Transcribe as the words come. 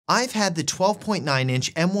I've had the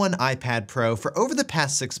 12.9-inch M1 iPad Pro for over the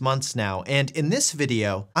past 6 months now, and in this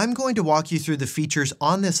video, I'm going to walk you through the features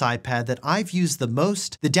on this iPad that I've used the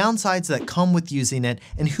most, the downsides that come with using it,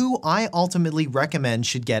 and who I ultimately recommend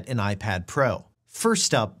should get an iPad Pro.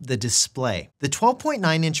 First up, the display. The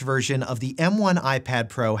 12.9-inch version of the M1 iPad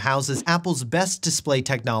Pro houses Apple's best display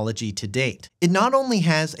technology to date. It not only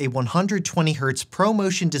has a 120Hz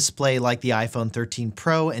ProMotion display like the iPhone 13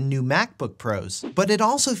 Pro and new MacBook Pros, but it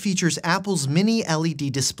also features Apple's mini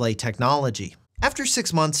LED display technology. After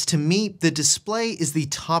 6 months, to me, the display is the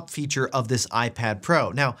top feature of this iPad Pro.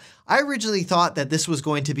 Now, I originally thought that this was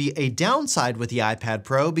going to be a downside with the iPad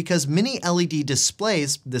Pro because mini LED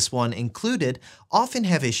displays, this one included, often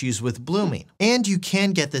have issues with blooming. And you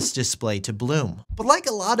can get this display to bloom. But like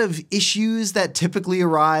a lot of issues that typically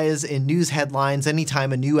arise in news headlines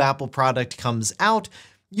anytime a new Apple product comes out,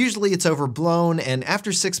 usually it's overblown, and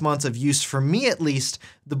after 6 months of use, for me at least,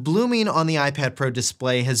 the blooming on the iPad Pro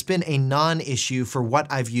display has been a non-issue for what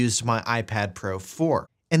I've used my iPad Pro for.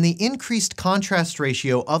 And the increased contrast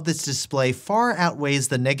ratio of this display far outweighs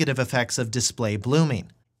the negative effects of display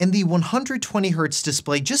blooming. And the 120Hz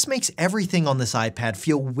display just makes everything on this iPad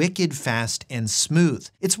feel wicked fast and smooth.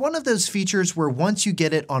 It's one of those features where once you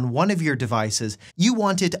get it on one of your devices, you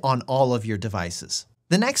want it on all of your devices.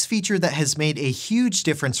 The next feature that has made a huge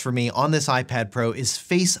difference for me on this iPad Pro is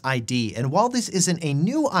FaceID, and while this isn't a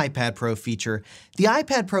new iPad Pro feature, the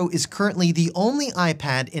iPad Pro is currently the only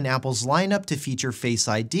iPad in Apple's lineup to feature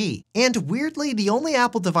FaceID, and weirdly, the only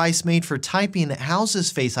Apple device made for typing that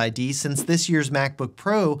houses FaceID since this year's MacBook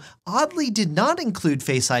Pro oddly did not include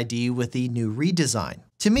FaceID with the new redesign.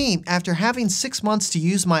 To me, after having 6 months to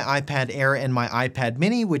use my iPad Air and my iPad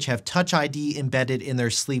mini, which have Touch ID embedded in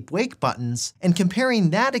their sleep-wake buttons, and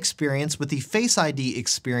comparing that experience with the Face ID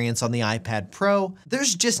experience on the iPad Pro,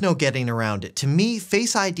 there's just no getting around it. To me,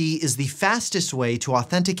 Face ID is the fastest way to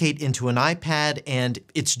authenticate into an iPad, and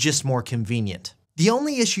it's just more convenient. The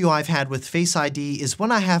only issue I've had with Face ID is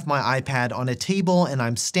when I have my iPad on a table and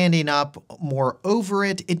I'm standing up more over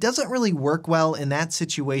it, it doesn't really work well in that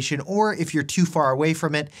situation, or if you're too far away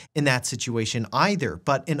from it in that situation either.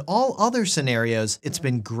 But in all other scenarios, it's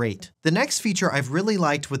been great. The next feature I've really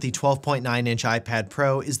liked with the 12.9-inch iPad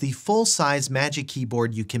Pro is the full-size Magic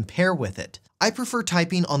Keyboard you can pair with it. I prefer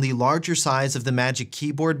typing on the larger size of the Magic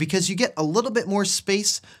Keyboard because you get a little bit more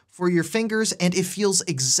space for your fingers and it feels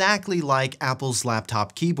exactly like Apple's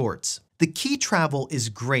laptop keyboards. The key travel is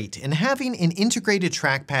great, and having an integrated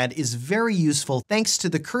trackpad is very useful thanks to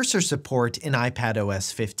the cursor support in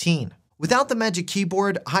iPadOS 15. Without the Magic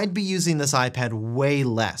Keyboard, I'd be using this iPad way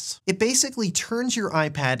less. It basically turns your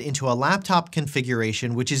iPad into a laptop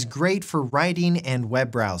configuration, which is great for writing and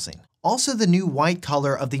web browsing. Also, the new white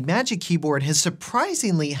color of the Magic Keyboard has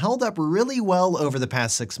surprisingly held up really well over the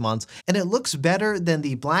past 6 months, and it looks better than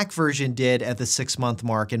the black version did at the 6-month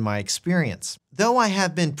mark in my experience. Though I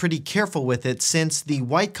have been pretty careful with it since the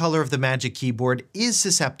white color of the Magic Keyboard is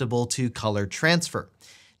susceptible to color transfer.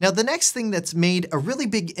 Now, the next thing that's made a really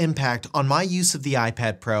big impact on my use of the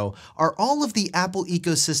iPad Pro are all of the Apple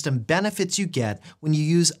ecosystem benefits you get when you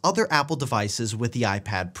use other Apple devices with the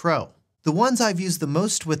iPad Pro. The ones I've used the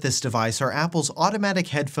most with this device are Apple's automatic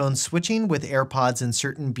headphone switching with AirPods and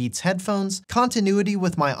certain Beats headphones, continuity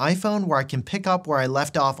with my iPhone where I can pick up where I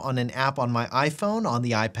left off on an app on my iPhone on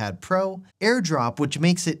the iPad Pro, AirDrop, which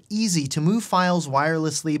makes it easy to move files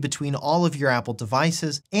wirelessly between all of your Apple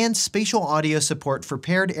devices, and spatial audio support for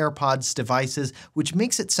paired AirPods devices, which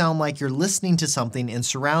makes it sound like you're listening to something in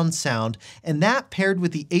surround sound, and that paired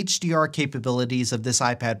with the HDR capabilities of this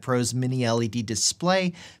iPad Pro's mini LED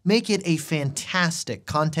display make it a fantastic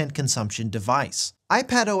content consumption device.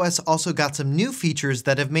 iPadOS also got some new features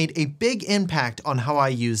that have made a big impact on how I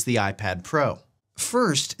use the iPad Pro.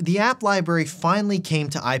 First, the app library finally came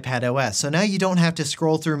to iPadOS, so now you don't have to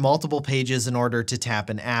scroll through multiple pages in order to tap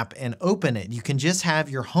an app and open it. You can just have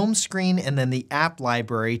your home screen and then the app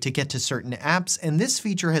library to get to certain apps, and this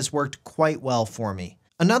feature has worked quite well for me.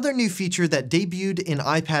 Another new feature that debuted in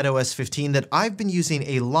iPadOS 15 that I've been using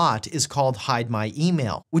a lot is called Hide My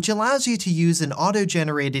Email, which allows you to use an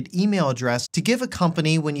auto-generated email address to give a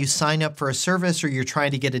company when you sign up for a service or you're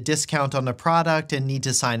trying to get a discount on a product and need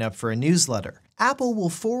to sign up for a newsletter. Apple will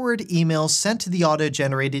forward emails sent to the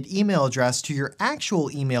auto-generated email address to your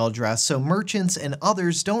actual email address so merchants and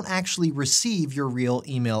others don't actually receive your real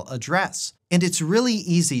email address. And it's really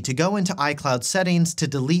easy to go into iCloud settings to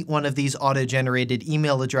delete one of these auto-generated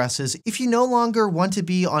email addresses if you no longer want to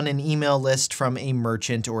be on an email list from a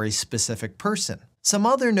merchant or a specific person. Some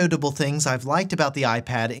other notable things I've liked about the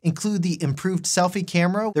iPad include the improved selfie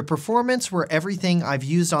camera, the performance where everything I've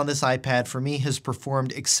used on this iPad for me has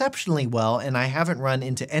performed exceptionally well and I haven't run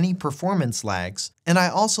into any performance lags. And I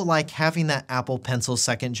also like having that Apple Pencil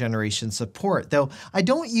 2nd generation support, though I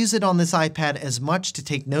don't use it on this iPad as much to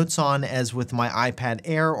take notes on as with my iPad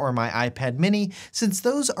Air or my iPad mini, since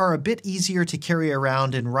those are a bit easier to carry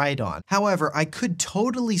around and write on. However, I could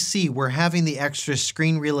totally see where having the extra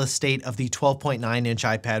screen real estate of the 12.9-inch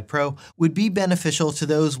iPad Pro would be beneficial to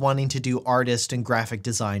those wanting to do artist and graphic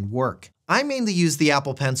design work. I mainly use the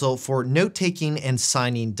Apple Pencil for note-taking and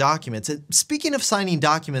signing documents. And speaking of signing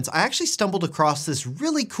documents, I actually stumbled across this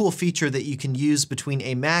really cool feature that you can use between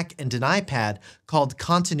a Mac and an iPad called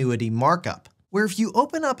Continuity Markup, where if you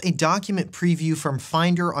open up a document preview from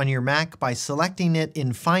Finder on your Mac by selecting it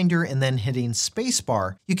in Finder and then hitting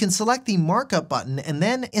spacebar, you can select the Markup button and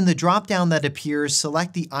then in the dropdown that appears,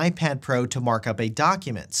 select the iPad Pro to mark up a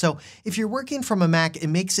document. So if you're working from a Mac, it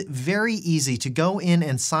makes it very easy to go in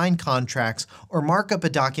and sign contracts or mark up a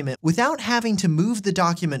document without having to move the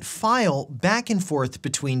document file back and forth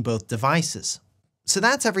between both devices. So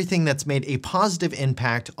that's everything that's made a positive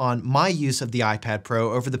impact on my use of the iPad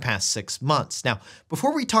Pro over the past 6 months. Now,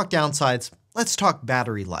 before we talk downsides, let's talk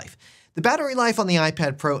battery life. The battery life on the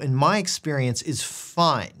iPad Pro, in my experience, is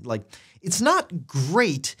fine. Like, it's not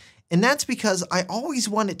great, and that's because I always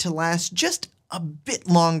want it to last just a bit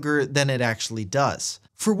longer than it actually does.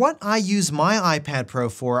 For what I use my iPad Pro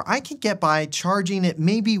for, I can get by charging it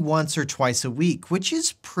maybe once or twice a week, which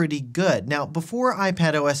is pretty good. Now, before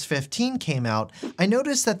iPadOS 15 came out, I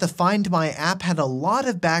noticed that the Find My app had a lot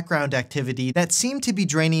of background activity that seemed to be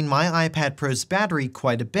draining my iPad Pro's battery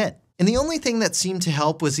quite a bit. And the only thing that seemed to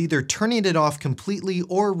help was either turning it off completely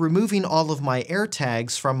or removing all of my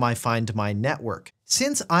AirTags from my Find My network.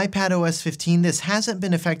 Since iPadOS 15, this hasn't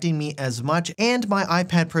been affecting me as much, and my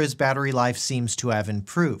iPad Pro's battery life seems to have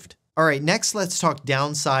improved. Alright, next let's talk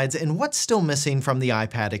downsides and what's still missing from the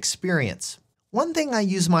iPad experience. One thing I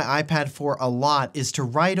use my iPad for a lot is to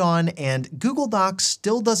write on, and Google Docs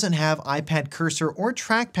still doesn't have iPad Cursor or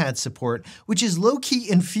Trackpad support, which is low-key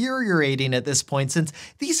infuriating at this point since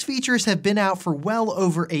these features have been out for well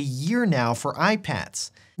over a year now for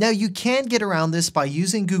iPads. Now, you can get around this by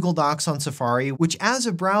using Google Docs on Safari, which as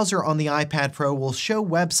a browser on the iPad Pro will show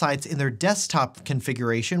websites in their desktop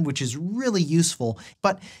configuration, which is really useful.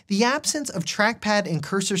 But the absence of trackpad and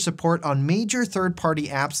cursor support on major third-party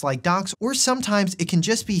apps like Docs, or sometimes it can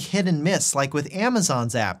just be hit and miss like with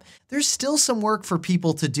Amazon's app, there's still some work for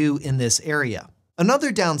people to do in this area.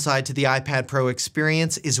 Another downside to the iPad Pro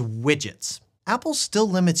experience is widgets. Apple still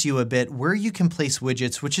limits you a bit where you can place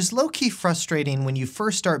widgets, which is low-key frustrating when you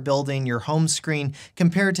first start building your home screen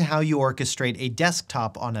compared to how you orchestrate a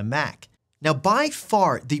desktop on a Mac. Now, by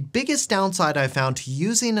far, the biggest downside I found to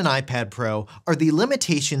using an iPad Pro are the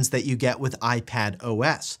limitations that you get with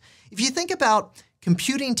iPadOS. If you think about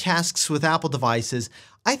computing tasks with Apple devices,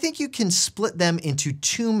 I think you can split them into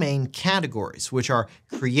two main categories, which are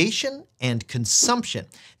creation and consumption.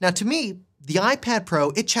 Now, to me, the iPad Pro,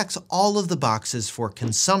 it checks all of the boxes for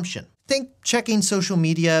consumption. Think checking social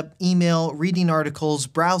media, email, reading articles,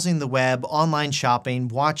 browsing the web, online shopping,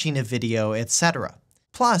 watching a video, etc.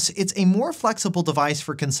 Plus, it's a more flexible device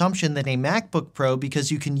for consumption than a MacBook Pro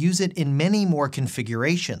because you can use it in many more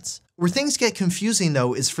configurations. Where things get confusing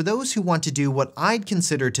though is for those who want to do what I'd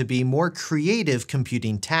consider to be more creative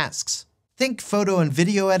computing tasks. Think photo and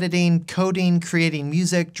video editing, coding, creating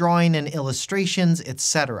music, drawing and illustrations,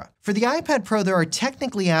 etc. For the iPad Pro, there are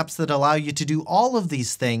technically apps that allow you to do all of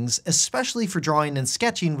these things, especially for drawing and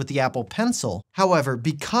sketching with the Apple Pencil. However,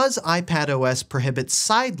 because iPadOS prohibits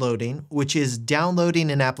sideloading, which is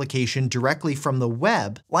downloading an application directly from the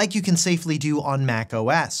web, like you can safely do on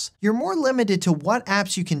macOS, you're more limited to what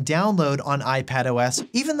apps you can download on iPadOS,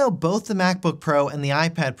 even though both the MacBook Pro and the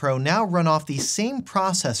iPad Pro now run off the same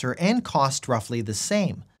processor and cost roughly the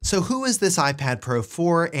same. So who is this iPad Pro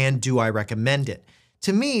for, and do I recommend it?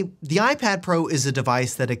 To me, the iPad Pro is a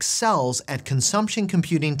device that excels at consumption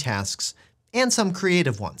computing tasks and some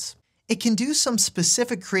creative ones. It can do some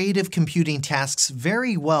specific creative computing tasks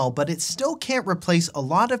very well, but it still can't replace a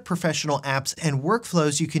lot of professional apps and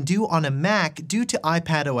workflows you can do on a Mac due to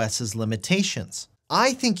iPadOS's limitations.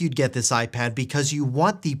 I think you'd get this iPad because you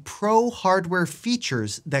want the pro hardware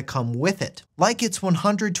features that come with it, like its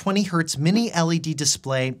 120Hz mini LED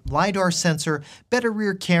display, LiDAR sensor, better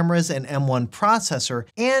rear cameras and M1 processor,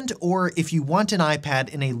 and or if you want an iPad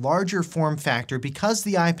in a larger form factor because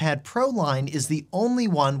the iPad Pro line is the only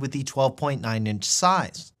one with the 12.9-inch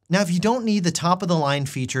size. Now, if you don't need the top of the line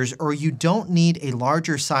features or you don't need a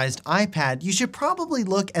larger sized iPad, you should probably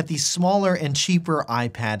look at the smaller and cheaper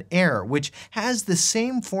iPad Air, which has the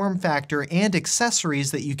same form factor and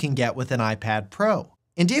accessories that you can get with an iPad Pro.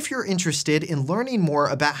 And if you're interested in learning more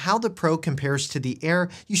about how the Pro compares to the Air,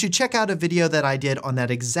 you should check out a video that I did on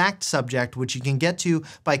that exact subject, which you can get to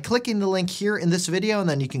by clicking the link here in this video, and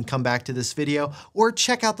then you can come back to this video, or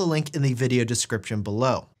check out the link in the video description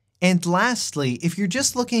below. And lastly, if you're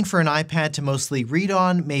just looking for an iPad to mostly read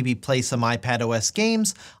on, maybe play some iPadOS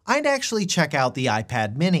games, I'd actually check out the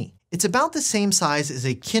iPad mini. It's about the same size as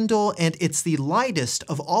a Kindle, and it's the lightest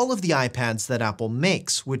of all of the iPads that Apple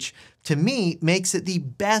makes, which to me makes it the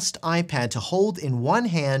best iPad to hold in one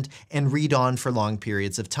hand and read on for long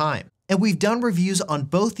periods of time. And we've done reviews on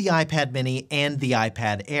both the iPad mini and the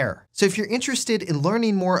iPad Air. So if you're interested in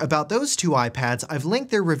learning more about those two iPads, I've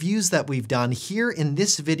linked their reviews that we've done here in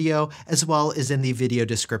this video, as well as in the video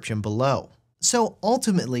description below. So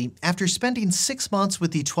ultimately, after spending 6 months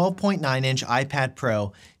with the 12.9-inch iPad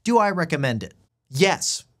Pro, do I recommend it?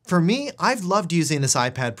 Yes. For me, I've loved using this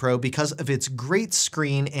iPad Pro because of its great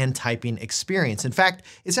screen and typing experience. In fact,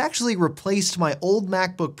 it's actually replaced my old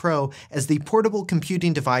MacBook Pro as the portable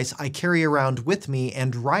computing device I carry around with me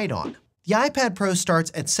and write on. The iPad Pro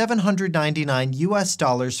starts at $799 US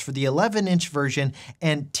for the 11-inch version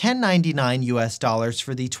and $1,099 US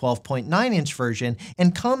for the 12.9-inch version,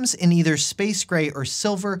 and comes in either space gray or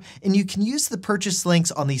silver, and you can use the purchase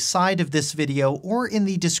links on the side of this video or in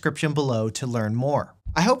the description below to learn more.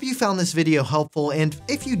 I hope you found this video helpful, and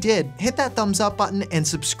if you did, hit that thumbs up button and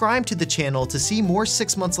subscribe to the channel to see more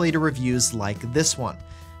 6 months later reviews like this one.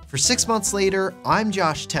 For 6 months later, I'm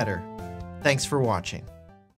Josh Tedder. Thanks for watching.